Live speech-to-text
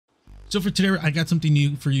So for today, I got something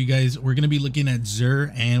new for you guys. We're going to be looking at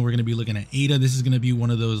Xur and we're going to be looking at Ada. This is going to be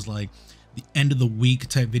one of those like the end of the week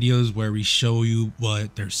type videos where we show you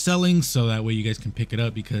what they're selling, so that way you guys can pick it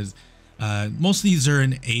up, because mostly Xur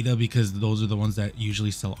and Ada, because those are the ones that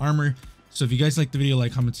usually sell armor. So if you guys like the video,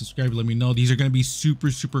 like, comment, subscribe, let me know. These are going to be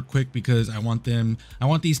super quick because I want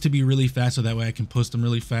these to be really fast, so that way I can post them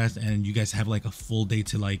really fast and you guys have like a full day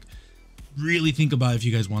to like really think about if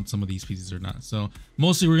you guys want some of these pieces or not. So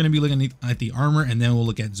mostly we're going to be looking at the armor, and then we'll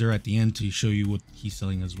look at Xur at the end to show you what he's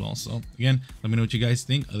selling as well. So again, let me know what you guys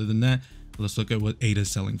think. Other than that, let's look at what Ada's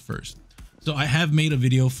selling first. So I have made a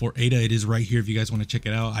video for Ada. It is right here if you guys want to check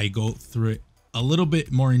it out. I go through it a little bit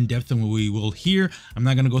more in depth than what we will here. I'm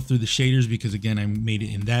not going to go through the shaders because again, I made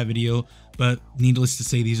it in that video, but needless to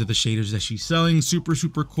say, these are the shaders that she's selling.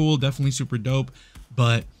 Super cool, definitely super dope.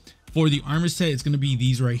 But for the armor set, it's going to be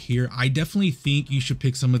these right here. I definitely think you should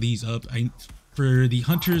pick some of these up. For the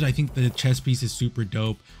hunters, I think the chest piece is super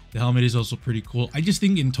dope. The helmet is also pretty cool. I just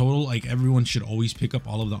think in total, like, everyone should always pick up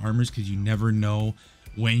all of the armors, because you never know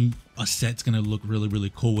when a set's going to look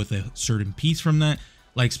really cool with a certain piece from that.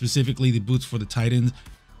 Like specifically the boots for the Titans,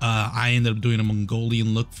 I ended up doing a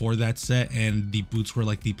Mongolian look for that set, and the boots were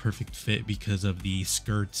like the perfect fit because of the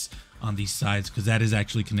skirts on these sides, because that is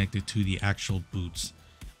actually connected to the actual boots.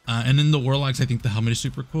 And then the Warlocks, I think the helmet is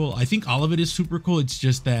super cool. I think all of it is super cool. It's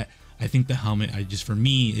just that I think the helmet, for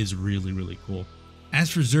me, is really cool. As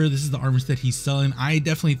for Xur, this is the armor set he's selling. I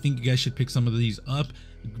definitely think you guys should pick some of these up.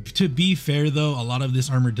 To be fair though, a lot of this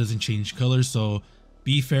armor doesn't change color, so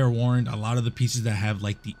be fair warned. A lot of the pieces that have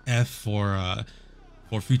like the F for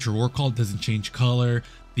Future War Call doesn't change color.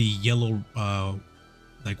 The yellow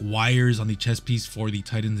like wires on the chest piece for the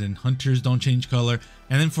Titans and Hunters don't change color,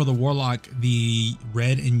 and then for the Warlock, the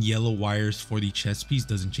red and yellow wires for the chest piece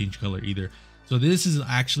doesn't change color either. So this is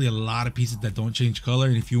actually a lot of pieces that don't change color,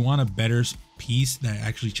 and if you want a better piece that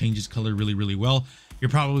actually changes color really well, you're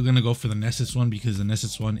probably going to go for the Nessus one, because the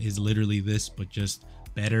Nessus one is literally this but just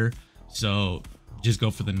better. So just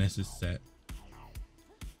go for the Nessus set.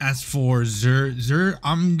 As for Xur,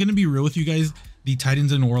 I'm gonna be real with you guys. The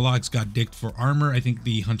Titans and Warlocks got dicked for armor. I think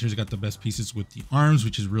the Hunters got the best pieces with the arms,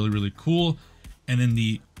 which is really cool, and then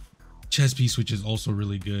the chest piece, which is also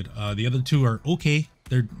really good. The other two are okay,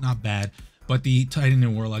 they're not bad, but the Titan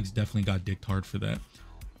and Warlocks definitely got dicked hard for that.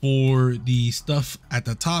 For the stuff at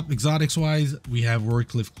the top, exotics wise, we have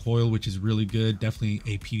Roycliffe Coil, which is really good, definitely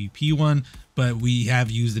a PvP one, but we have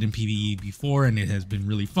used it in PvE before and it has been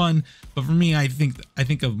really fun. But for me, I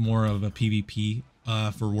think of more of a PvP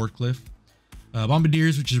for Roycliffe.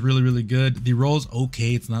 Bombardiers, which is really good. The roll's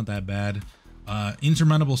okay, it's not that bad.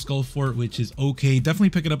 Insurmountable Skull Fort, which is okay, definitely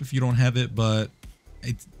pick it up if you don't have it, but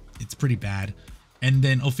it's pretty bad. And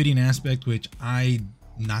then Ophidian Aspect, which I'm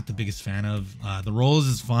not the biggest fan of. The rolls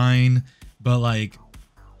is fine, but like,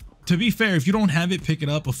 to be fair, if you don't have it, pick it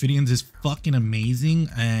up. Ophidians is fucking amazing,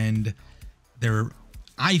 and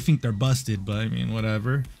I think they're busted, but I mean,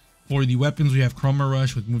 whatever. For the weapons, we have Chroma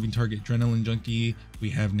Rush with Moving Target, Adrenaline Junkie. We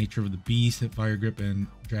have Nature of the Beast, Fire Grip, and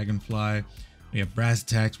Dragonfly. We have Brass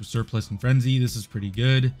Attacks with Surplus and Frenzy. This is pretty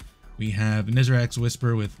good. We have Nizrax's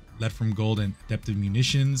Whisper with Lead from Gold and Adaptive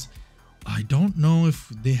Munitions. I don't know if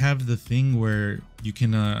they have the thing where you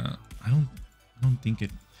can I don't think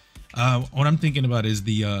it what I'm thinking about is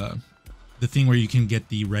the thing where you can get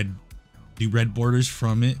the red borders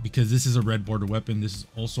from it, because this is a red border weapon. This is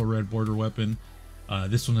also a red border weapon,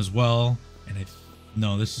 this one as well, and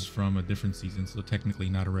no, this is from a different season, so technically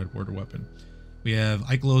not a red border weapon. We have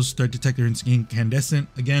Ikelos, Threat Detector, and Incandescent.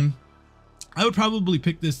 Again, I would probably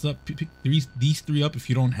pick this up, pick these three up if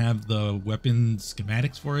you don't have the weapon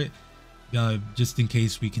schematics for it. Just in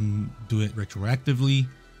case we can do it retroactively.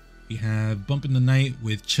 We have Bump in the Night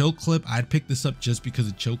with Chill Clip. I'd pick this up just because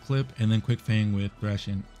of Chill Clip, and then Quick Fang with Thrash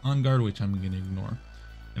and On Guard, which I'm gonna ignore.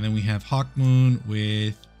 And then we have Hawk Moon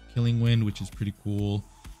with Killing Wind, which is pretty cool.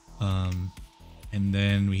 And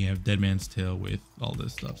then we have Dead Man's Tail with all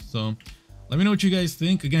this stuff. So let me know what you guys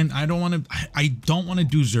think. Again, I don't want to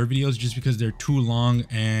do Xur videos just because they're too long,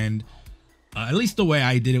 and at least the way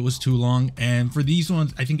I did it was too long. And for these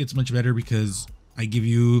ones, I think it's much better because I give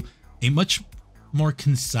you a much more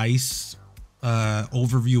concise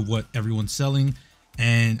overview of what everyone's selling,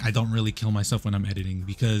 and I don't really kill myself when I'm editing,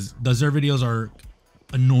 because the Xur videos are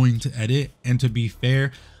annoying to edit. And to be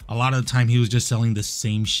fair, a lot of the time he was just selling the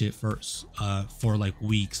same shit for like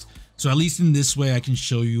weeks. So at least in this way, I can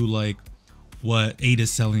show you like what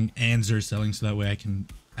Ada's selling and Xur's selling, so that way I can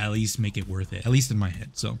at least make it worth it, at least in my head.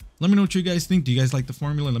 So let me know what you guys think. Do you guys like the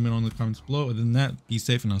formula? Let me know in the comments below. Other than that, be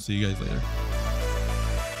safe, and I'll see you guys later.